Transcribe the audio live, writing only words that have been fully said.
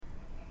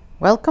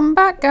Welcome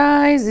back,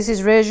 guys. This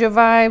is Raise Your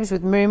Vibes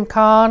with Miriam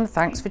Khan.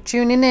 Thanks for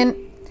tuning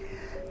in.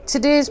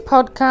 Today's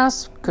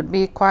podcast could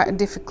be quite a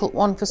difficult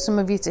one for some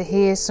of you to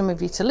hear, some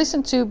of you to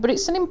listen to, but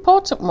it's an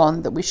important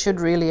one that we should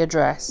really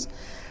address.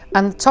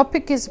 And the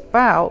topic is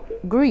about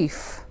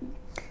grief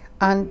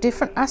and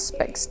different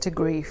aspects to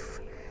grief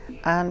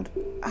and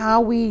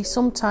how we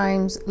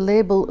sometimes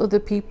label other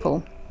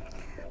people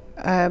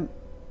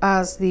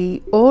as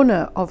the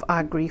owner of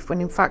our grief when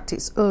in fact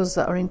it's us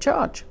that are in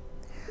charge.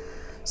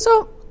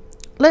 So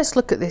let's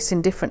look at this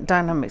in different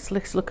dynamics.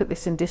 Let's look at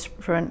this in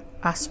different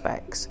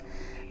aspects.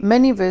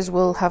 Many of us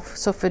will have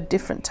suffered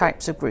different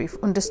types of grief.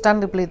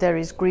 Understandably, there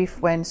is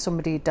grief when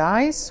somebody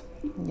dies,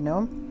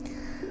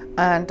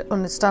 and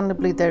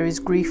understandably there is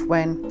grief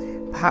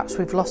when perhaps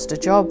we've lost a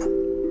job,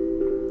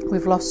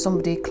 we've lost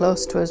somebody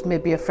close to us,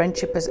 maybe a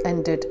friendship has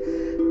ended.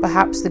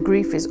 Perhaps the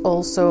grief is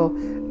also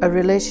a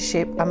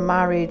relationship, a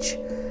marriage.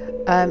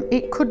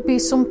 It could be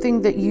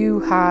something that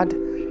you had,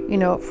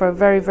 for a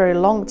very, very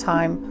long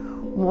time,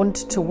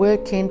 wanted to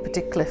work in,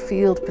 particular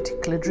field,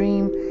 particular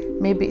dream.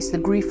 Maybe it's the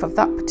grief of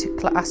that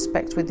particular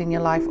aspect within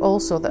your life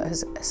also that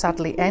has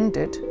sadly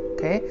ended,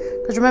 okay?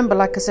 Because remember,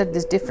 like I said,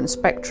 there's different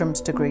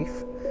spectrums to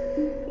grief.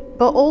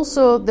 But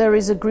also there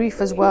is a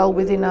grief as well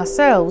within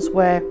ourselves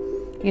where,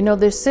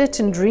 there's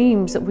certain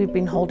dreams that we've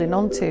been holding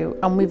on to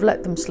and we've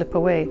let them slip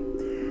away.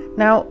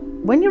 Now,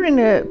 when you're in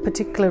a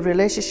particular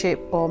relationship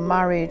or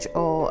marriage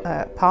or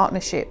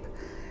partnership,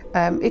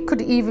 it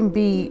could even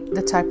be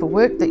the type of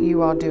work that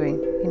you are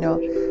doing.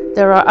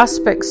 There are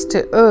aspects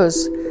to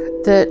us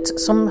that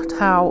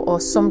somehow or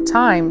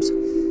sometimes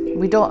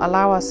we don't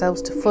allow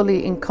ourselves to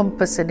fully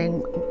encompass and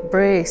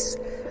embrace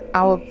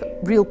our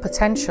real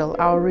potential,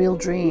 our real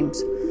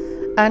dreams.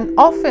 And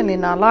often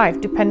in our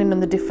life, depending on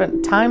the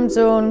different time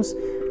zones,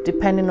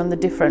 depending on the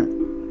different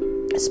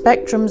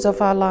spectrums of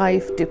our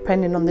life,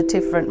 depending on the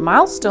different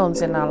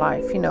milestones in our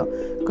life,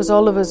 because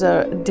all of us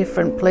are at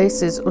different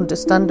places,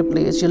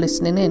 understandably, as you're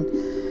listening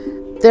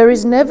in. There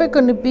is never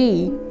going to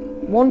be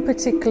one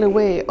particular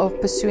way of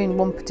pursuing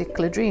one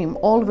particular dream.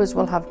 All of us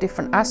will have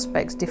different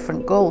aspects,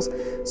 different goals.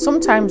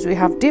 Sometimes we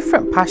have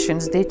different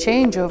passions. They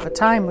change over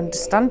time,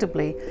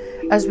 understandably.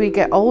 As we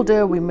get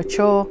older, we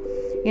mature.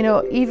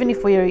 Even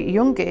if we're at a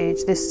younger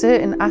age, there's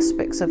certain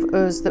aspects of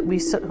us that we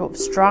sort of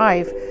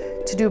strive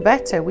to do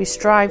better. We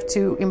strive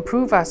to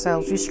improve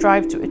ourselves. We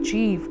strive to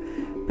achieve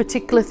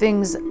particular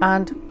things,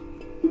 and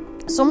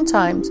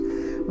sometimes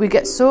we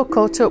get so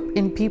caught up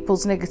in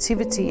people's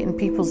negativity and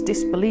people's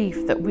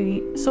disbelief that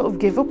we sort of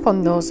give up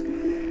on those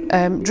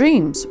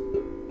dreams.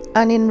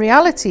 And in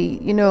reality,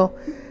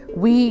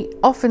 we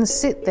often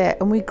sit there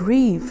and we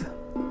grieve.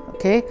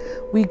 Okay,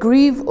 we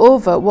grieve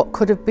over what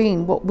could have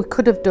been, what we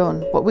could have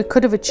done, what we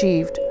could have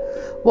achieved,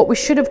 what we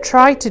should have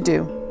tried to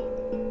do.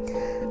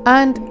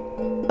 And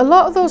a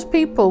lot of those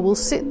people will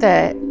sit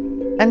there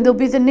and they'll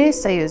be the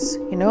naysayers,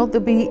 they'll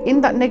be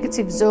in that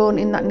negative zone,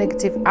 in that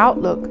negative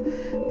outlook,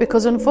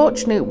 because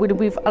unfortunately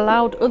we've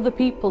allowed other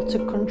people to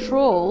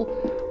control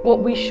what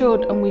we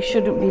should and we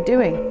shouldn't be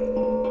doing.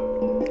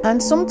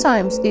 And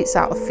sometimes it's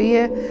out of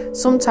fear,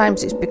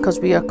 sometimes it's because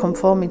we are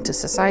conforming to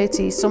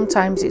society,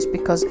 sometimes it's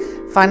because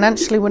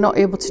financially we're not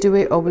able to do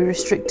it, or we're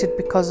restricted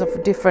because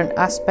of different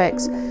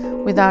aspects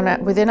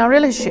within our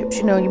relationships.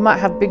 You might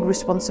have big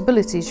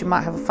responsibilities, you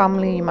might have a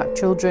family, you might have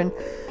children,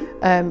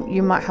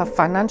 you might have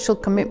financial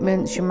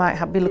commitments, you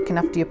might be looking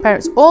after your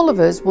parents. All of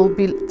us will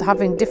be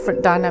having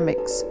different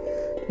dynamics,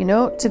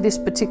 to this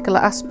particular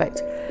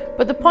aspect.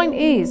 But the point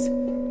is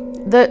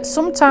that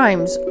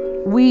sometimes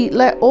we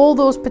let all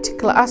those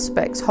particular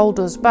aspects hold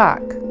us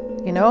back,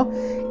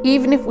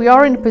 even if we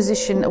are in a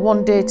position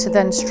one day to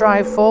then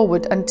strive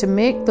forward and to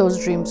make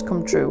those dreams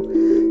come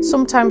true.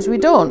 Sometimes we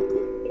don't,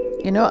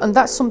 and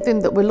that's something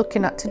that we're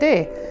looking at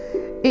today.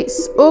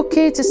 It's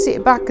okay to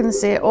sit back and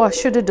say, I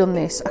should have done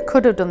this, I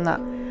could have done that,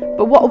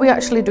 but what are we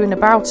actually doing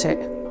about it?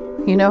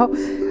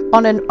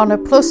 On a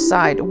plus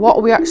side, what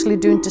are we actually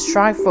doing to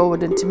strive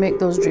forward and to make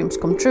those dreams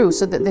come true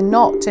so that they're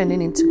not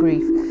turning into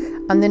grief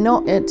and they're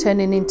not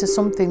turning into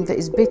something that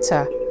is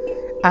bitter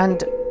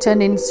and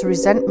turning into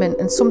resentment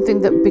and something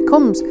that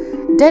becomes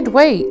dead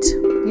weight,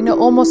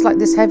 almost like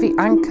this heavy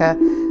anchor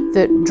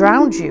that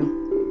drowns you.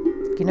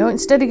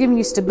 Instead of giving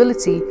you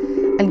stability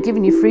and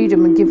giving you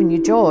freedom and giving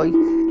you joy,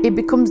 it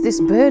becomes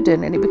this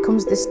burden and it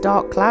becomes this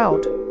dark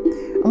cloud.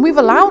 And we've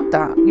allowed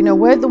that.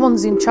 We're the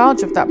ones in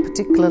charge of that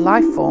particular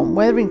life form.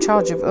 We're in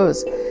charge of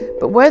us,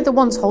 but we're the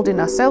ones holding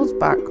ourselves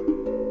back.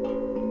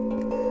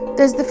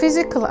 There's the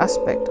physical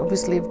aspect,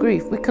 obviously, of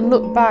grief. We can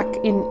look back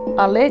in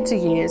our later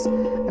years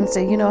and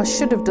say, I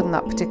should have done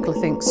that particular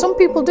thing. Some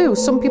people do.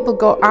 Some people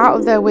go out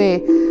of their way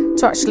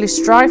to actually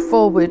strive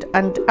forward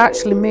and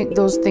actually make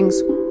those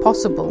things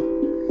possible.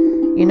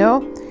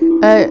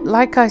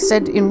 Like I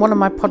said in one of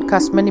my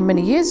podcasts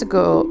many years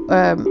ago,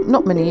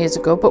 not many years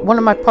ago, but one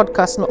of my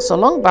podcasts not so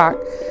long back,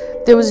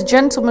 there was a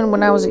gentleman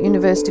when I was at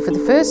university for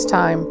the first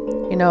time,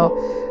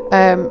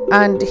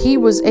 And he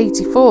was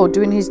 84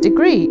 doing his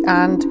degree,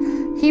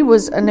 and he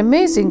was an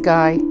amazing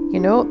guy,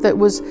 that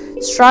was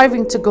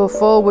striving to go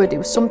forward. It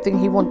was something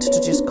he wanted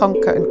to just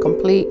conquer and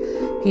complete.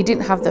 He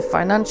didn't have the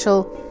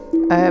financial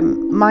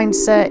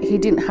mindset. He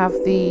didn't have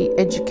the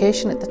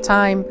education at the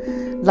time.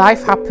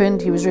 Life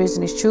happened. He was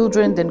raising his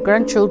children, then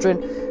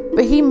grandchildren.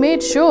 But he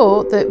made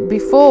sure that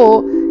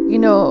before,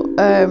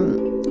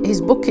 his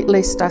bucket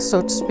list,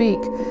 so to speak,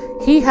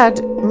 he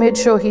had made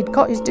sure he'd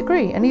got his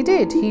degree, and he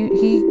did.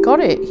 He got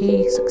it.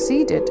 He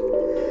succeeded.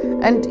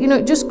 And,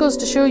 it just goes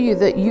to show you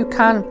that you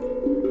can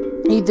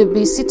either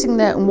be sitting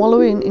there and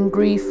wallowing in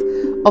grief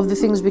of the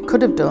things we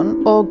could have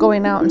done, or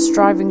going out and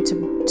striving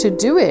to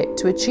do it,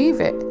 to achieve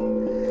it.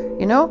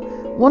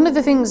 One of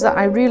the things that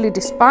I really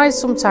despise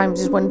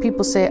sometimes is when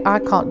people say, I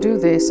can't do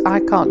this, I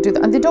can't do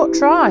that, and they don't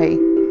try.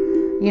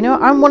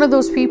 I'm one of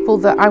those people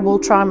that I will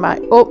try my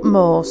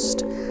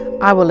utmost.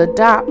 I will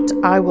adapt,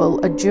 I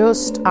will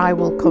adjust, I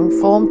will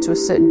conform to a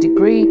certain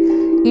degree.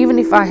 Even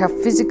if I have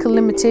physical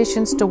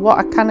limitations to what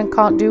I can and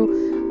can't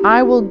do,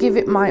 I will give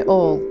it my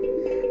all.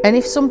 And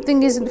if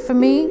something isn't for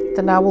me,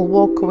 then I will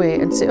walk away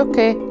and say,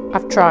 okay,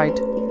 I've tried.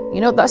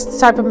 That's the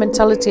type of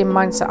mentality and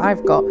mindset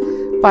I've got.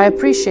 But I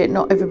appreciate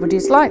not everybody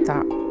is like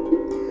that.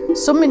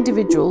 Some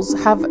individuals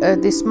have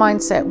this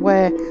mindset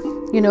where,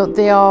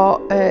 they are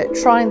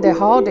trying their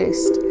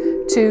hardest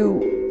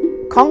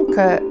to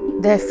conquer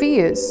their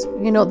fears.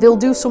 They'll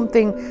do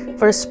something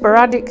for a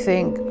sporadic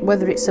thing,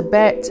 whether it's a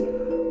bet,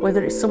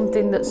 whether it's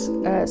something that's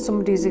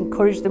somebody's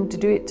encouraged them to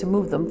do it to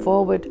move them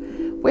forward.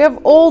 We have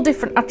all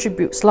different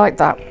attributes like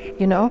that,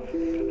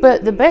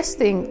 But the best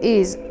thing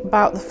is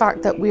about the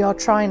fact that we are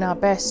trying our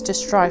best to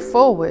strive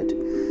forward.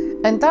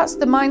 And that's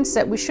the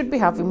mindset we should be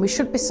having. We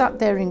should be sat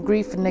there in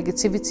grief and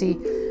negativity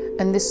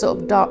and this sort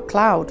of dark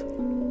cloud.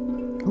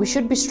 We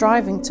should be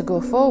striving to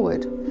go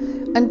forward.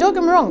 And don't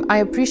get me wrong, I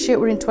appreciate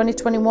we're in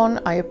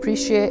 2021. I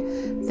appreciate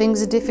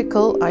things are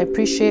difficult. I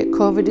appreciate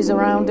COVID is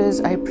around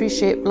us. I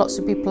appreciate lots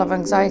of people have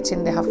anxiety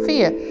and they have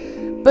fear.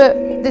 But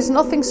there's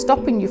nothing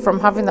stopping you from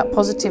having that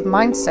positive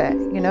mindset,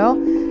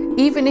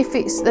 Even if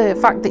it's the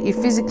fact that you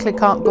physically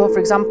can't go, for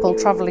example,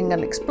 traveling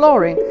and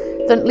exploring,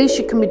 then at least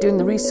you can be doing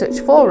the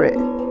research for it,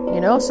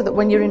 so that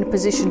when you're in a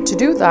position to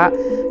do that,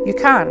 you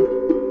can.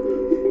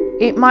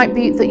 It might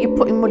be that you're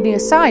putting money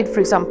aside, for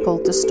example,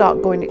 to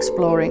start going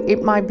exploring.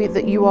 It might be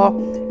that you are,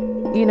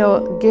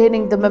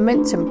 gaining the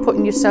momentum,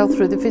 putting yourself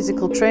through the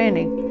physical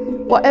training,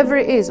 whatever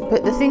it is.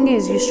 But the thing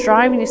is, you're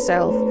striving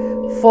yourself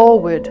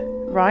forward,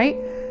 right,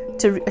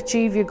 to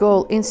achieve your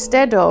goal,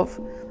 instead of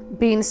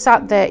being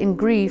sat there in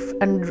grief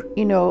and,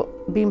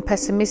 being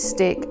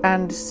pessimistic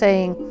and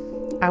saying,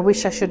 I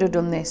wish I should have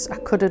done this, I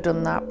could have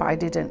done that, but I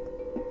didn't,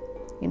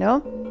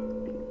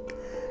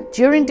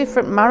 During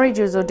different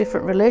marriages or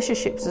different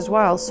relationships as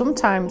well,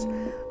 sometimes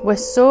we're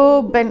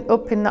so bent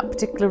up in that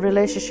particular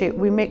relationship,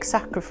 we make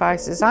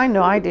sacrifices. I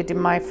know I did in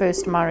my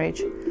first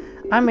marriage.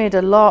 I made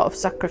a lot of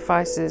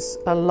sacrifices,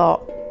 a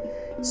lot.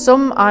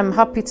 Some I'm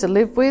happy to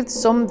live with,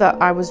 some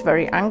that I was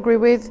very angry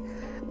with,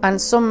 and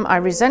some I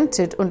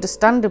resented,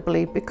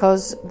 understandably,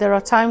 because there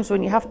are times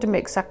when you have to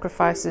make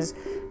sacrifices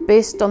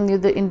based on the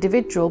other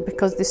individual,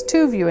 because there's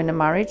two of you in a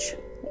marriage,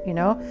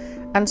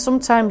 and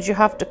sometimes you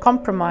have to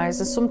compromise,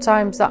 and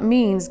sometimes that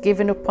means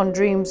giving up on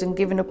dreams and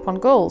giving up on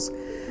goals.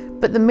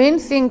 But the main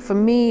thing for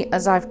me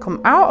as I've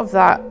come out of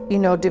that,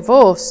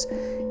 divorce,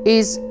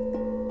 is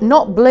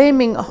not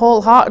blaming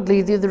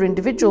wholeheartedly the other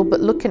individual, but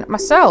looking at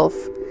myself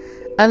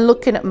and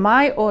looking at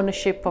my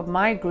ownership of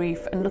my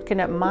grief and looking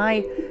at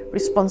my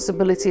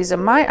responsibilities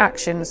and my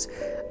actions.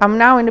 I'm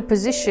now in a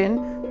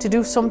position to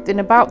do something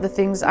about the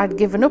things I'd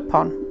given up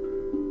on.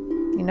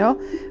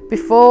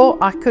 Before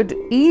I could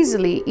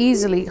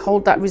easily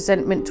hold that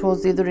resentment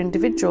towards the other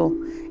individual.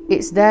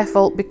 It's their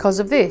fault because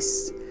of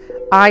this.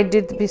 I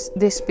did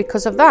this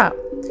because of that.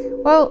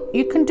 Well,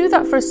 you can do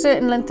that for a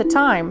certain length of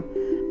time,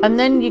 and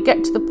then you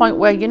get to the point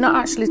where you're not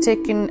actually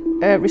taking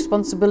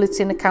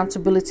responsibility and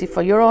accountability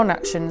for your own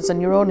actions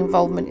and your own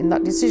involvement in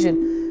that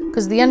decision.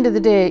 Because at the end of the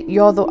day,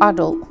 you're the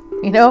adult,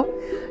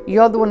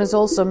 You're the one who's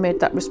also made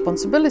that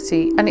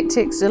responsibility. And it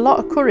takes a lot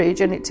of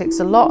courage and it takes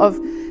a lot of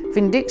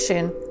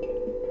vindication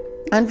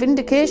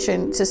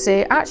to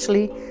say,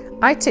 actually,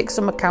 I take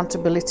some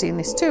accountability in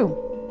this too.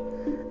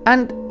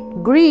 And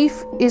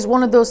grief is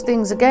one of those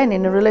things, again,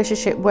 in a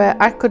relationship where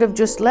I could have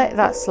just let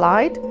that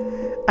slide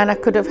and I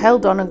could have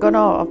held on and gone,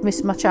 oh, I've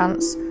missed my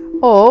chance.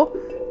 Or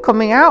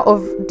coming out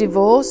of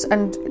divorce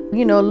and,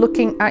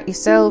 looking at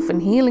yourself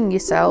and healing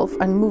yourself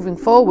and moving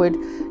forward,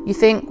 you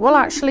think, well,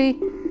 actually,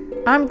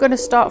 I'm going to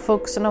start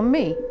focusing on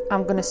me.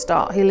 I'm going to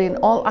start healing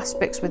all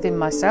aspects within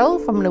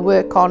myself. I'm going to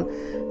work on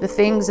the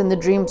things and the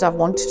dreams I've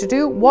wanted to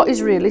do. What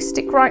is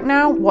realistic right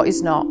now? What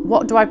is not?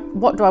 What do I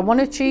want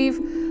to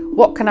achieve?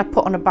 What can I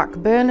put on a back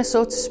burner,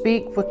 so to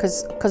speak,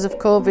 because of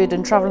COVID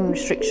and traveling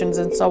restrictions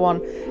and so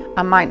on,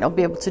 I might not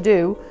be able to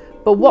do.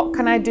 But what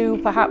can I do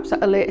perhaps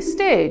at a later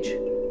stage?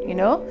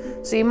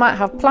 So you might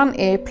have plan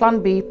A,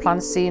 plan B, plan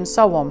C, and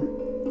so on.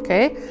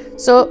 Okay,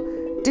 so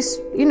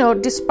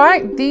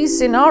despite these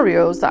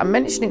scenarios that I'm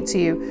mentioning to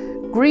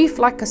you, Grief,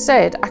 like I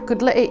said, I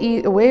could let it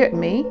eat away at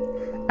me,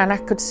 and I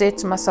could say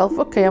to myself,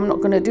 okay, I'm not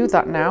going to do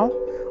that now.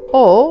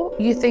 Or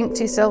you think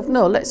to yourself,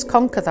 no, let's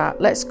conquer that.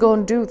 Let's go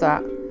and do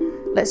that.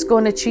 Let's go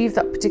and achieve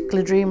that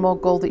particular dream or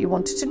goal that you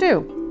wanted to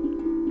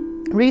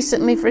do.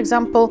 Recently, for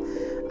example,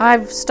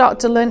 I've started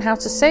to learn how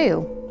to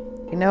sail,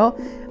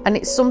 and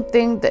it's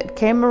something that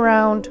came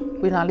around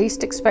when I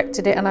least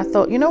expected it. And I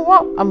thought, you know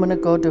what? I'm going to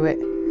go do it.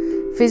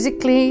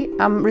 Physically,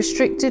 I'm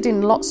restricted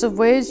in lots of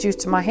ways due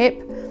to my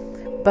hip,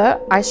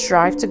 but I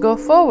strive to go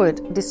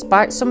forward.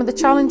 Despite some of the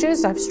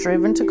challenges, I've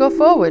striven to go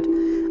forward.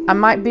 I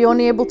might be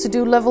only able to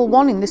do level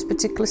 1 in this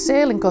particular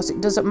sailing course.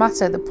 It doesn't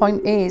matter. The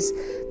point is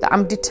that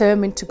I'm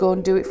determined to go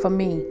and do it for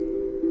me,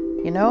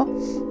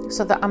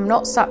 so that I'm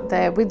not sat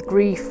there with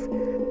grief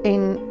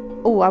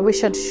in, oh, I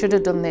wish I should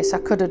have done this. I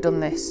could have done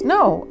this.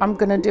 No, I'm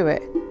going to do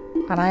it.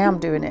 And I am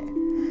doing it.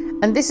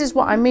 And this is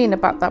what I mean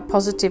about that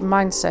positive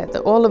mindset,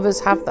 that all of us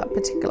have that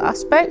particular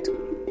aspect.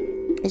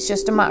 It's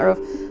just a matter of,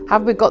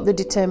 have we got the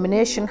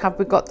determination? Have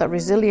we got that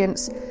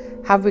resilience?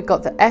 Have we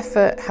got the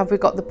effort? Have we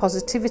got the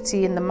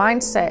positivity and the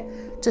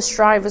mindset to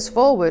strive us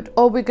forward?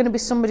 Or we're going to be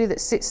somebody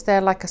that sits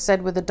there, like I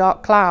said, with a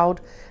dark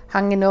cloud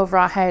hanging over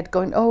our head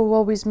going, oh,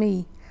 woe is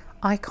me.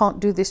 I can't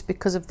do this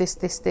because of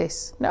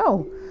this.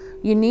 No,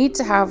 you need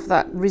to have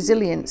that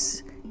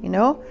resilience,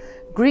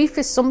 Grief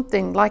is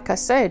something, like I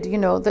said,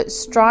 that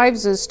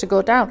strives us to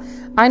go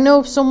down. I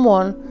know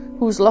someone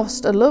who's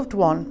lost a loved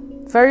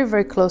one, very,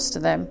 very close to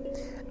them.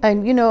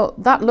 And,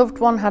 that loved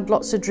one had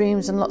lots of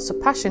dreams and lots of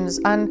passions,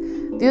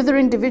 and the other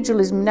individual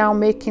is now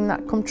making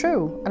that come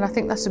true. And I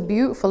think that's a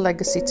beautiful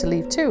legacy to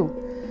leave too.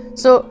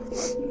 So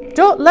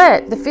don't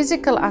let the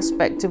physical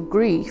aspect of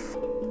grief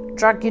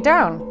drag you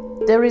down.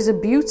 There is a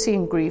beauty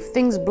in grief.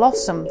 Things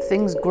blossom,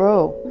 things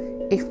grow,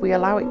 if we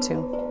allow it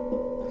to.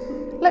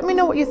 Let me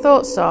know what your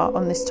thoughts are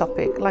on this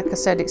topic. Like I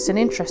said, it's an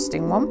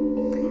interesting one,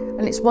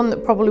 and it's one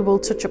that probably we'll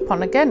touch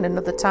upon again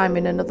another time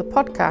in another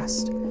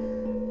podcast.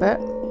 But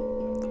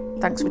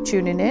thanks for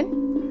tuning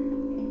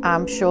in.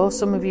 I'm sure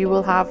some of you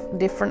will have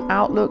different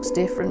outlooks,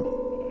 different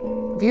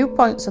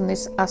viewpoints on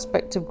this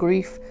aspect of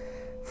grief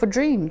for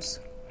dreams.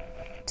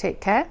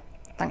 Take care.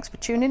 Thanks for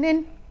tuning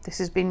in. This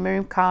has been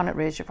Miriam Khan at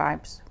Raise Your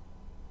Vibes.